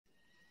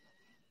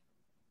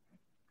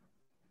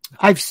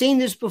I've seen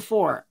this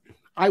before.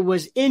 I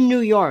was in New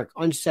York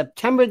on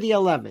September the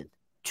 11th,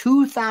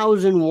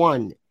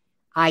 2001.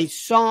 I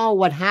saw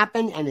what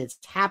happened, and it's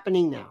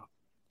happening now.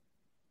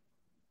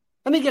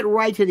 Let me get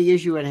right to the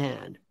issue at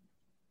hand.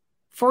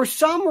 For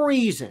some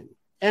reason,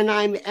 and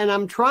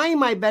I'm trying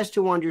my best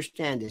to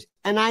understand this,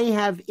 and I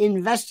have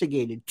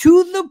investigated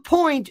to the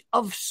point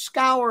of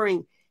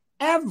scouring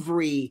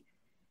every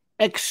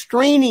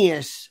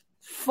extraneous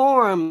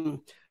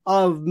form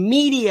of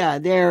media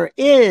there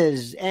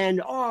is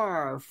and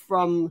are,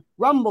 from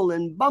Rumble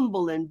and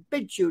Bumble and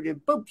BitChute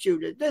and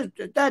BoopChute and this,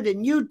 that,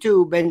 and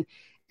YouTube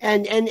and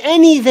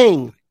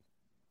anything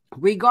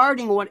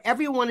regarding what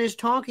everyone is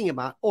talking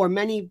about, or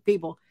many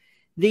people,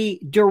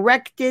 the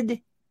directed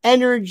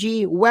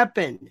energy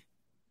weapon.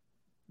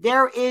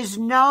 There is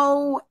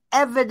no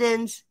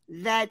evidence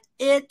that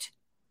it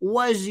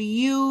was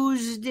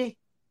used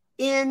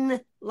in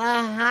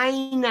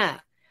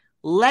Lahaina.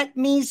 Let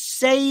me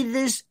say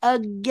this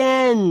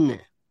again.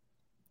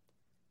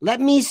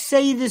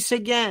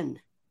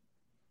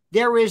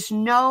 There is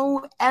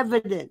no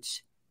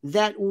evidence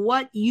that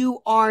what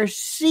you are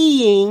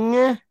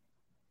seeing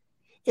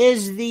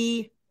is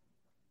the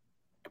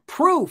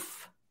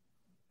proof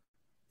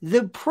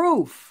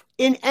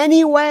in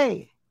any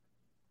way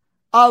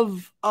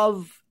of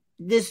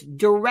this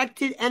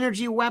directed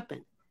energy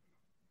weapon.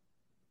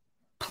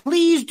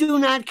 Please do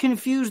not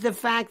confuse the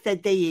fact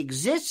that they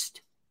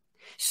exist.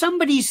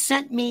 Somebody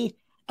sent me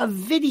a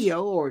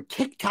video or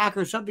TikTok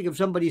or something of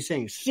somebody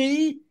saying,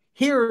 see,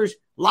 here's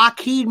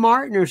Lockheed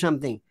Martin or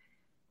something.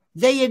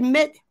 They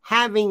admit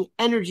having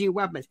energy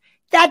weapons.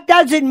 That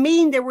doesn't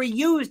mean they were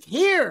used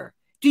here.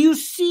 Do you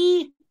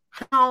see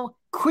how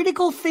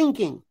critical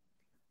thinking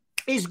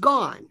is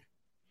gone?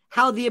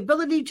 How the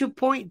ability to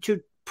point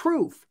to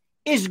proof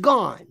is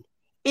gone.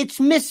 It's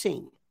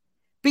missing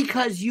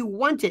because you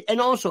want it. And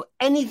also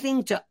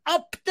anything to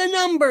up the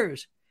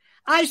numbers.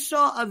 I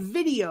saw a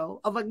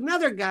video of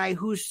another guy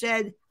who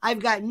said,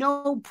 I've got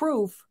no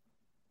proof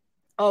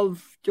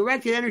of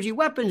directed energy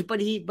weapons,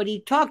 but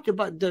he talked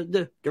about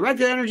the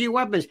directed energy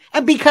weapons.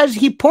 And because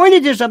he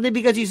pointed to something,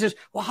 because he says,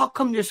 well, how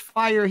come there's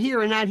fire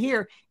here and not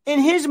here?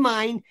 In his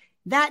mind,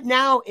 that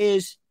now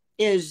is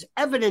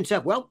evidence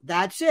of, well,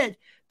 that's it.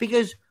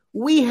 Because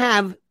we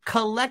have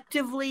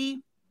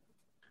collectively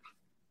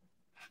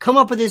come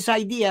up with this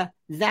idea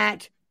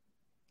that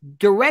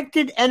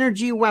directed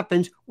energy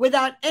weapons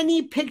without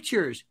any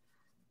pictures,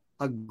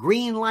 a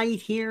green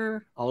light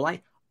here, a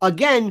light.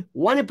 Again,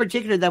 one in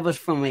particular that was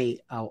from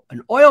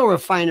an oil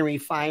refinery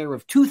fire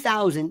of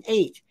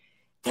 2008.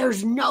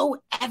 There's no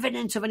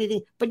evidence of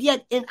anything, but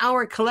yet in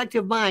our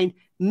collective mind,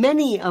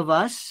 many of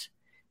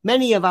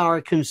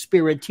our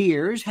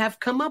conspirators have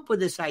come up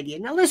with this idea.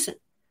 Now listen,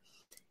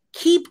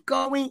 keep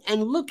going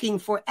and looking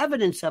for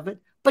evidence of it,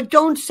 but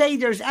don't say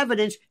there's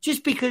evidence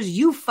just because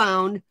you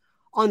found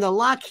on the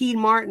Lockheed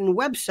Martin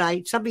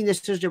website something that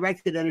says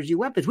directed energy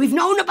weapons. We've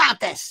known about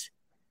this.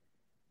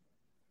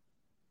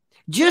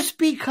 Just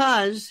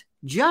because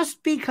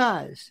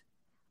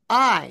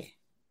I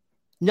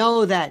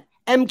know that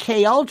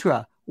MK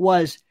Ultra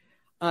was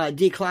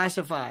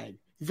declassified,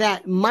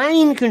 that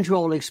mind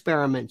control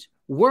experiments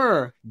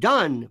were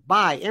done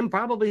by, and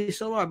probably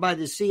still are, by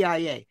the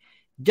CIA,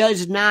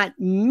 does not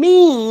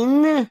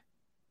mean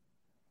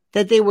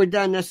that they were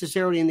done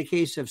necessarily in the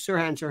case of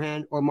Sirhan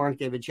Sirhan or Mark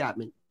David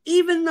Chapman.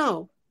 Even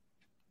though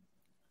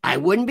I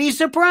wouldn't be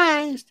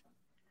surprised.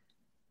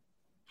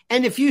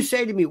 And if you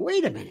say to me,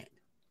 wait a minute,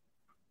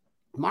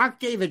 Mark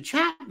David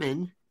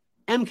Chapman,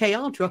 MK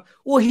Ultra,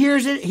 well, here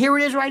it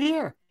is right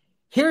here.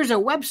 Here's a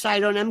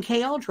website on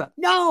MK Ultra.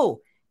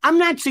 No, I'm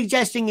not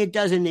suggesting it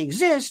doesn't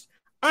exist.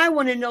 I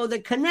want to know the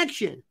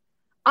connection.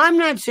 I'm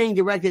not saying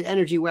directed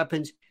energy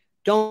weapons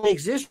don't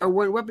exist or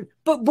weren't weapons,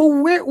 but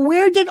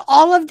where did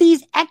all of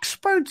these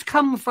experts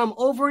come from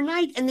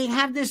overnight? And they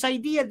have this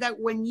idea that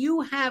when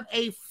you have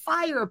a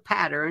fire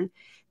pattern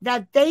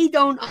that they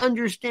don't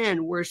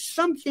understand, where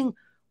something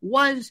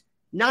was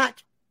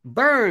not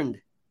burned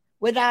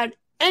without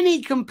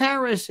any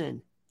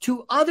comparison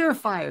to other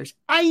fires.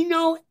 I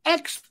know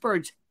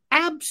experts,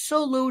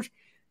 absolute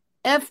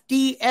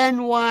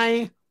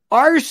FDNY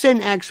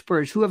arson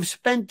experts who have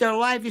spent their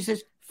life. He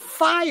says,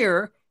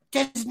 fire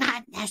does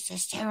not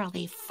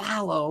necessarily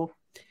follow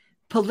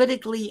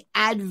politically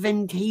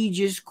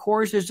advantageous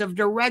courses of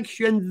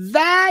direction.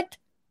 That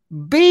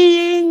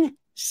being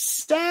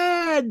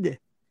said,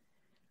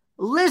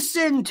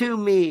 listen to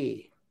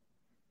me.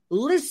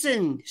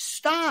 Listen,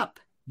 stop.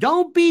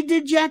 Don't be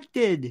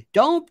dejected.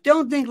 Don't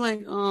think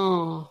like,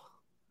 oh.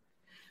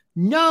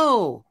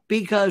 No,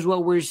 because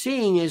what we're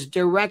seeing is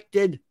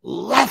directed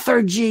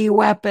lethargy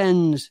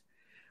weapons.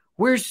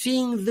 We're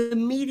seeing the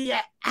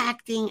media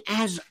acting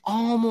as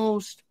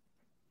almost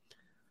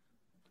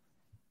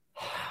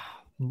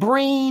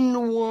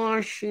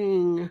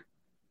brainwashing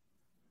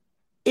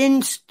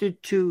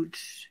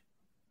institutes,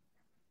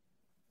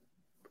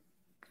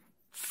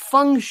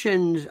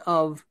 functions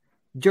of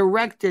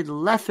directed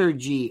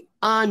lethargy,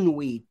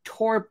 ennui,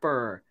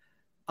 torpor,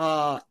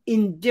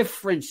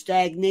 indifference,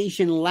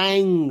 stagnation,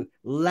 languor,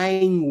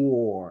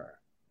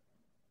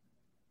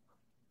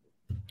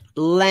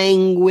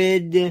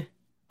 languid,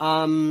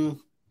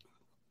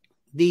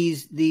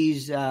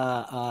 these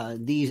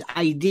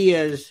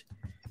ideas.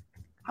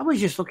 I was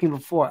just looking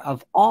before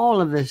of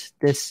all of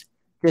these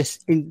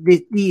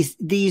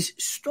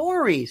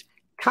stories,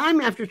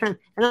 time after time,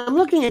 and I'm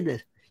looking at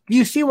this. Do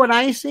you see what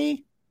I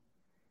see?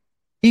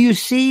 Do you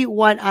see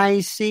what I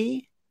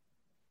see?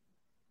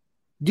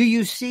 Do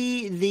you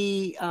see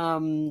the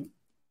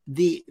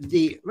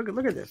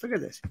look at this? Look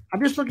at this.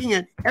 I'm just looking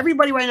at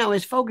everybody right now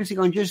is focusing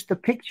on just the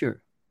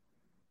picture.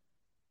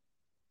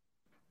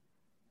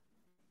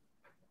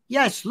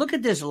 Yes, look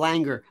at this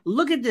languor.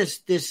 Look at this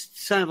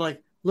son of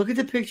like. Look at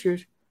the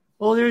pictures.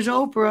 Oh, there's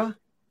Oprah.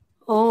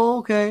 Oh,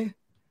 okay.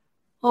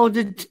 Oh,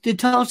 did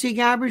Tulsi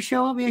Gabbard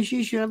show up? Yeah,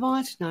 she should have. Oh,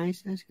 that's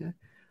nice. That's good.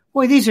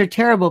 Boy, these are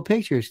terrible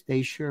pictures.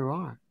 They sure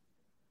are.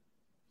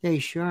 They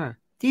sure are.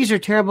 These are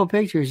terrible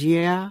pictures.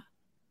 Yeah.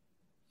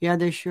 Yeah,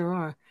 they sure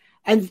are.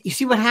 And you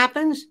see what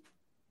happens?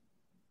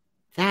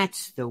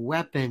 That's the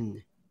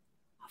weapon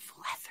of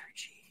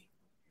lethargy.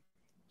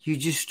 You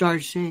just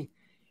start saying,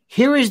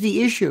 here is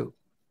the issue.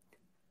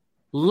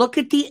 Look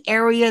at the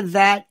area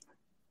that,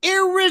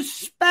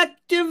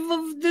 irrespective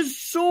of the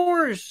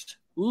source,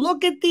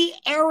 look at the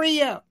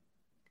area.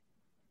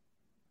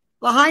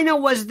 Lahaina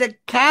was the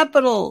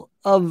capital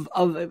of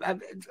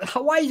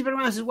Hawaii's been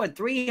around since what,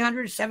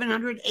 300,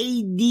 700 AD?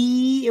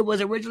 It was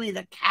originally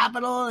the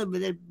capital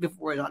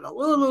before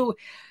Honolulu.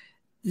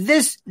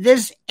 This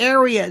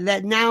area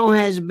that now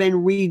has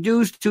been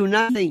reduced to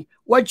nothing,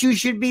 what you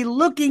should be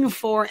looking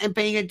for and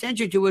paying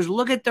attention to is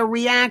look at the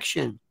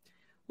reaction.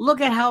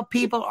 Look at how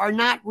people are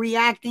not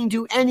reacting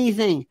to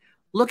anything.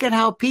 Look at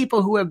how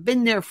people who have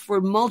been there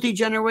for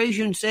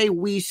multi-generations say,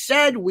 we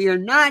said we are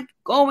not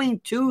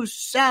going to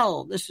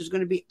sell. This is going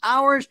to be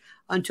ours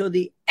until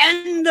the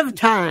end of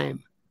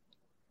time.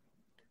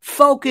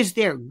 Focus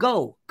there.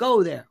 Go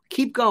there.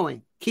 Keep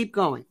going.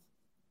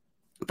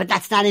 But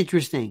that's not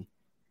interesting.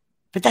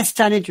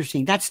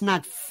 That's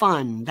not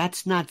fun.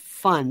 That's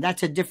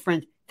a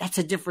different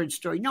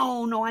story.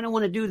 No, I don't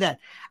want to do that.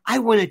 I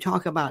want to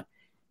talk about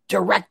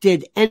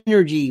directed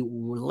energy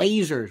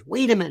lasers.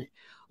 Wait a minute.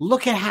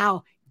 Look at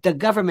how the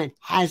government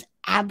has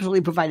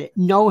absolutely provided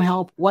no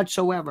help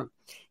whatsoever.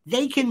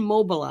 They can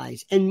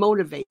mobilize and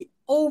motivate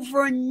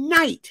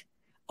overnight,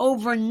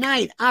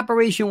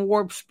 Operation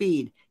Warp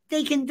Speed.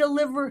 They can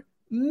deliver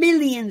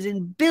millions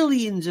and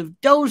billions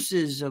of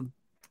doses of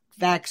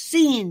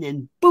vaccine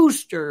and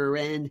booster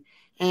and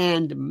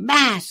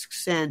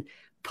masks and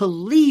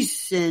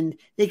police, and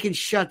they can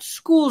shut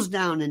schools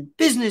down and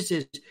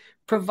businesses,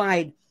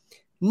 provide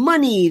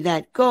money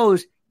that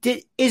goes.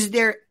 Is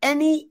there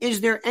any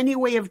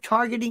way of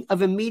targeting,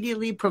 of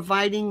immediately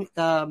providing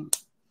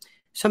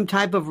some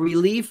type of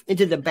relief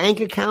into the bank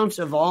accounts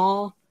of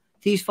all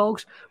these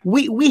folks?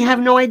 We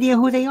have no idea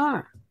who they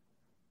are.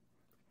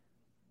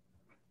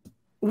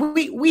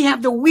 We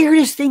have the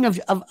weirdest thing of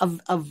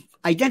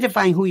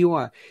identifying who you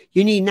are.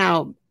 You need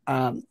now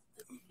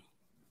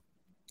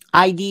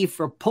ID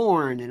for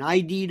porn and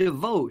ID to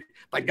vote,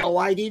 but no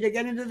ID to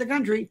get into the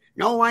country,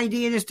 no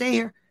ID to stay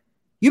here.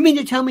 You mean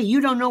to tell me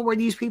you don't know where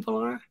these people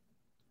are?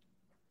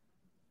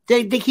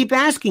 They keep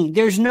asking.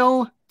 There's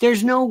no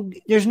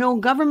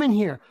government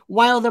here.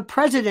 While the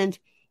president,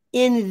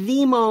 in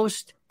the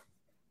most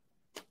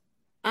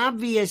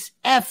obvious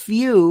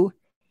FU,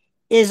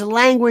 is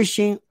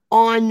languishing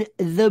on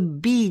the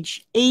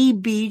beach, a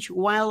beach,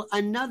 while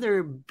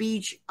another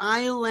beach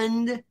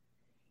island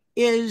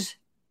is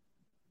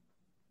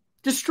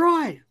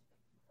destroyed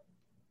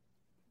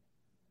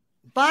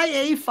by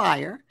a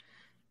fire.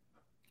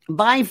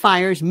 By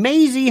fires.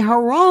 Maisie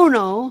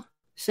Hirono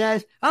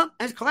says,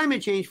 that's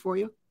climate change for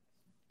you.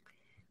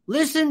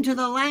 Listen to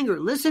the languor,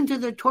 listen to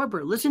the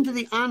torpor, listen to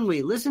the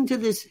ennui, listen to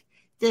this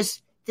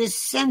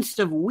sense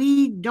of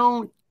we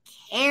don't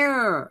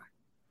care.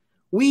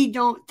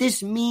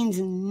 This means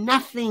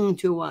nothing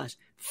to us.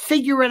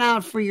 Figure it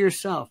out for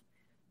yourself.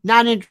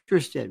 Not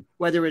interested.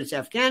 Whether it's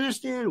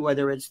Afghanistan,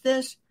 whether it's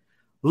this.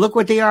 Look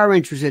what they are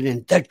interested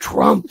in. The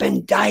Trump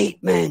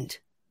indictment.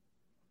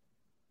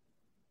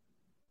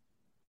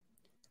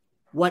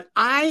 What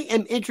I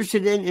am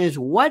interested in is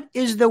what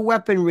is the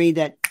weaponry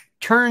that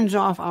turns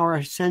off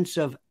our sense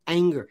of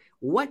anger?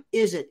 What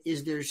is it?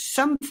 Is there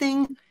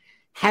something?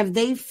 Have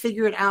they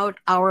figured out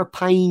our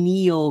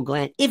pineal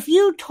gland? If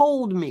you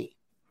told me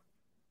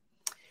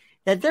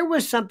that there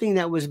was something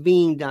that was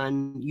being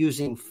done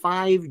using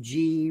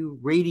 5G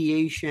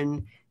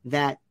radiation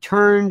that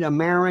turned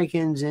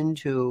Americans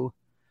into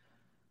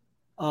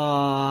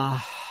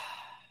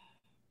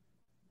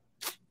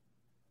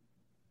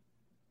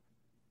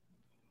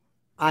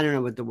I don't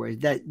know what the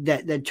word is,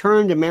 that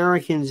turned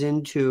Americans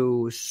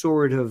into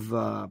sort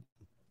of,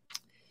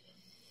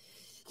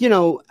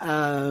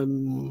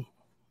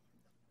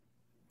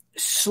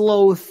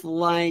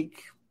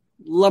 sloth-like,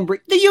 lumber,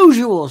 the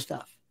usual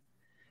stuff,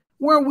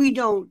 where we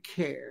don't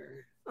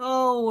care.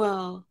 Oh,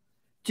 well,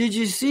 did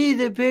you see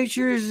the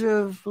pictures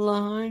of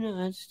Lahaina?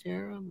 That's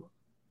terrible.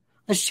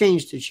 Let's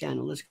change the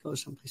channel. Let's go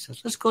someplace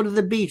else. Let's go to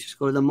the beach. Let's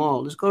go to the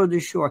mall. Let's go to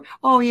the shore.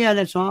 Oh, yeah,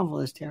 that's awful.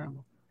 That's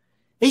terrible.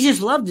 They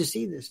just love to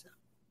see this stuff.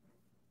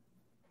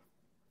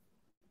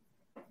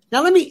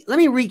 Now, let me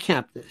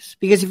recap this,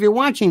 because if you're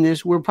watching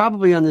this, we're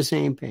probably on the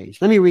same page.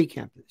 Let me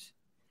recap this.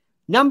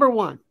 Number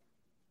one,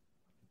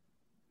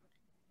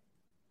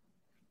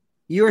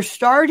 you're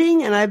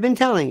starting, and I've been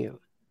telling you,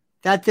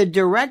 that the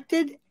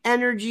directed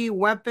energy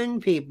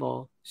weapon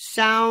people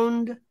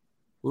sound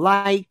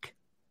like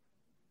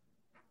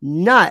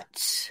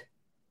nuts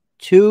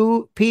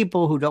to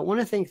people who don't want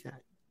to think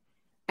that.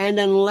 And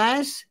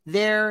unless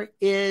there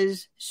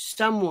is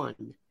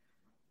someone,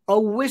 a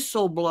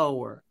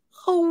whistleblower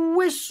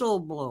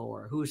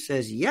who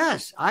says,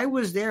 yes, I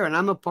was there and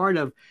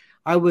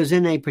I was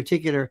in a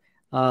particular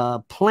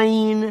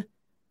plane.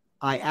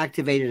 I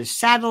activated a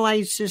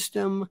satellite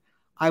system.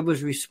 I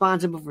was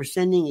responsible for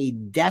sending a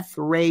death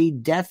ray,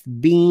 death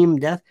beam,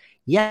 death.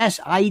 Yes,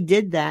 I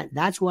did that.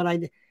 That's what I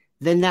did.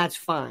 Then that's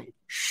fine.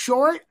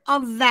 Short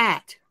of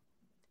that,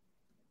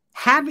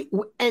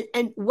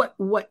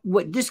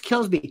 what this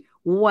kills me,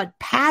 what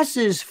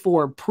passes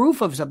for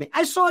proof of something.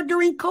 I saw it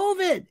during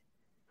COVID.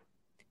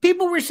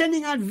 People were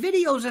sending out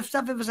videos of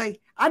stuff. It was like,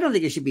 I don't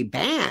think it should be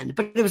banned,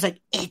 but it was like,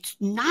 it's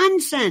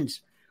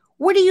nonsense.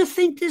 What do you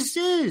think this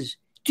is?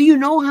 Do you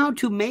know how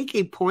to make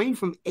a point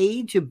from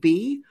A to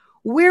B?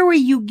 Where are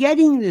you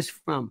getting this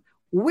from?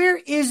 Where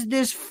is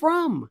this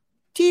from?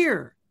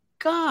 Dear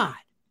God.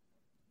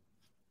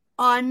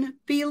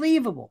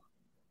 Unbelievable.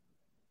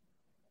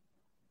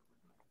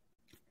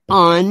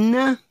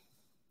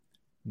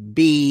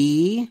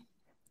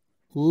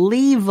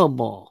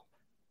 Unbelievable.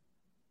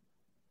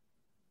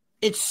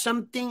 It's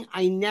something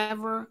I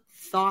never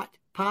thought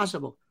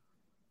possible.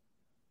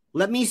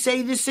 Let me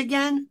say this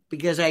again,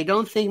 because I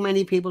don't think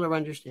many people are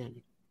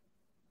understanding.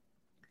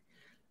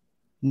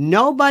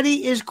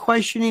 Nobody is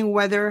questioning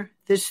whether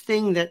this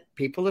thing that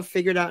people have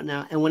figured out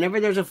now, and whenever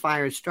there's a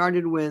fire, it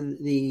started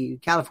with the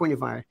California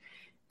fire,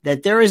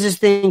 that there is this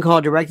thing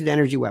called directed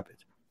energy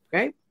weapons.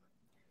 Okay?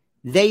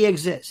 They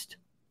exist.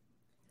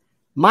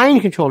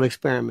 Mind control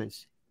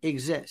experiments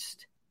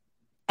exist.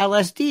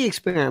 LSD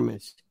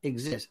experiments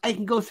exist. I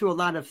can go through a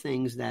lot of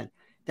things that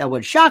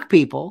would shock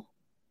people,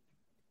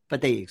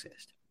 but they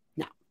exist.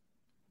 Now,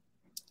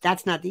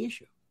 that's not the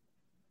issue.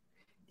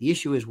 The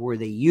issue is, were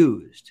they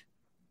used?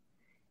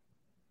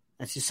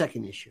 That's the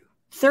second issue.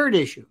 Third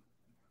issue.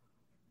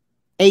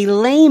 A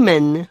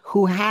layman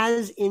who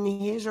has in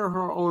his or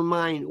her own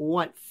mind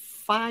what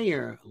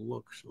fire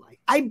looks like.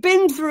 I've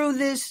been through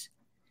this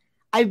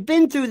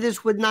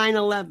with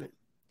 9/11.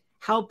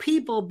 How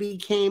people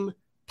became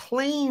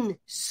plane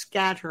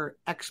scatter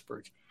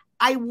experts.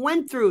 I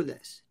went through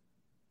this.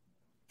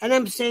 And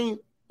I'm saying,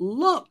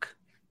 look.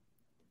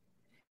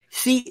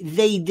 See,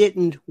 they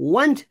didn't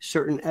want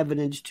certain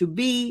evidence to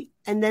be,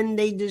 and then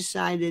they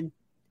decided,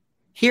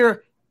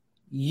 here,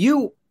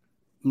 you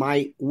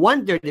might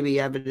want there to be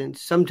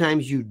evidence.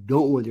 Sometimes you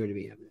don't want there to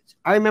be evidence.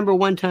 I remember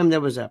one time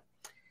there was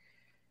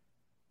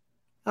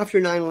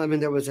after 9/11,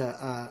 there was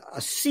a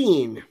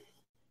scene,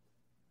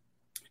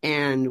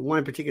 and one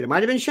in particular,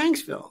 might have been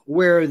Shanksville,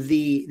 where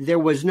there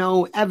was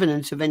no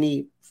evidence of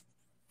any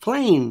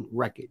plane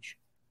wreckage.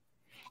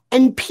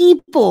 And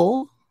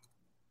people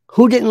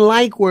who didn't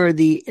like where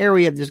the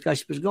area of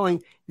discussion was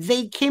going,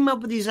 they came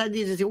up with these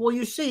ideas and said, well,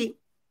 you see,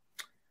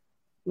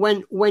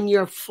 when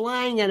you're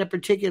flying at a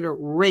particular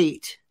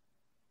rate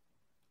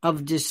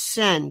of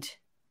descent,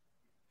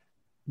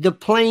 the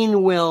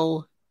plane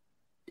will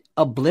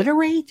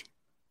obliterate?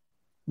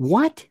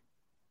 What?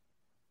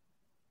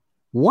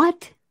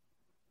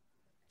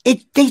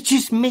 They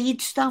just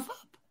made stuff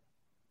up.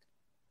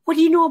 What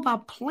do you know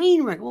about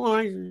plane wreck? Well,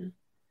 I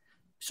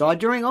saw it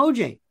during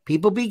OJ.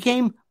 People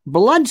became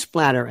blood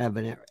splatter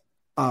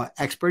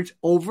experts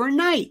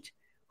overnight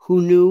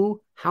who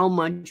knew how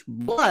much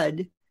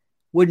blood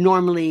would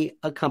normally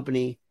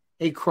accompany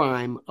a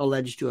crime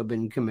alleged to have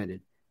been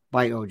committed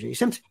by O.J.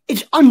 Simpson.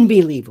 It's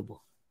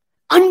unbelievable.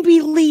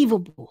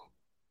 Unbelievable.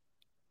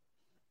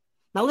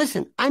 Now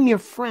listen, I'm your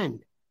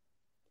friend.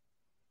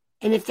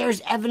 And if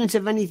there's evidence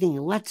of anything,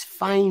 let's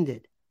find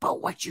it.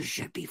 But what you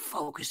should be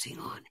focusing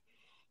on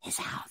is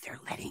how they're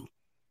letting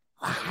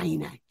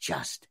Lahaina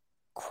just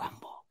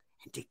crumble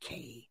and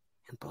decay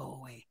and blow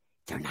away.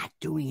 They're not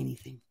doing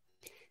anything.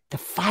 The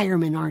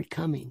firemen aren't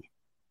coming.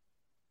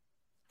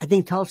 I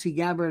think Tulsi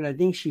Gabbard, I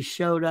think she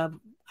showed up.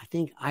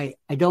 I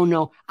don't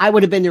know. I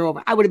would have been there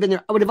I would have been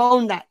there. I would have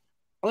owned that.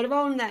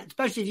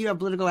 Especially if you have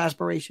political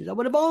aspirations. I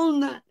would have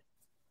owned that.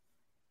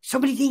 So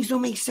many things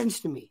don't make sense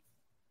to me.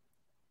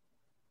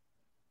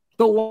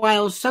 But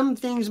while some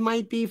things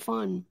might be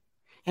fun,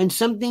 and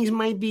some things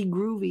might be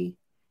groovy,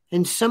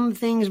 and some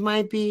things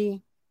might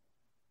be,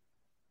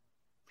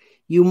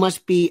 you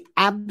must be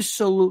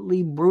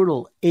absolutely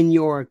brutal in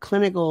your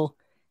clinical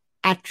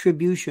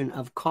attribution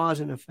of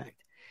cause and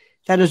effect.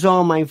 That is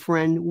all, my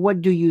friend.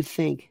 What do you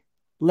think?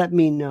 Let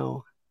me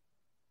know.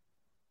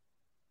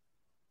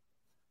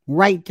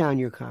 Write down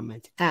your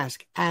comments.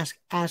 Ask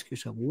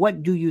yourself,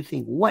 what do you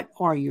think? What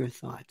are your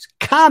thoughts?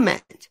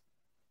 Comment.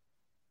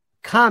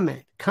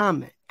 comment,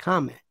 comment,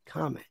 comment,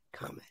 comment,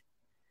 comment,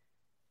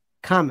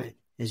 comment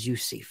as you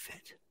see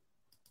fit.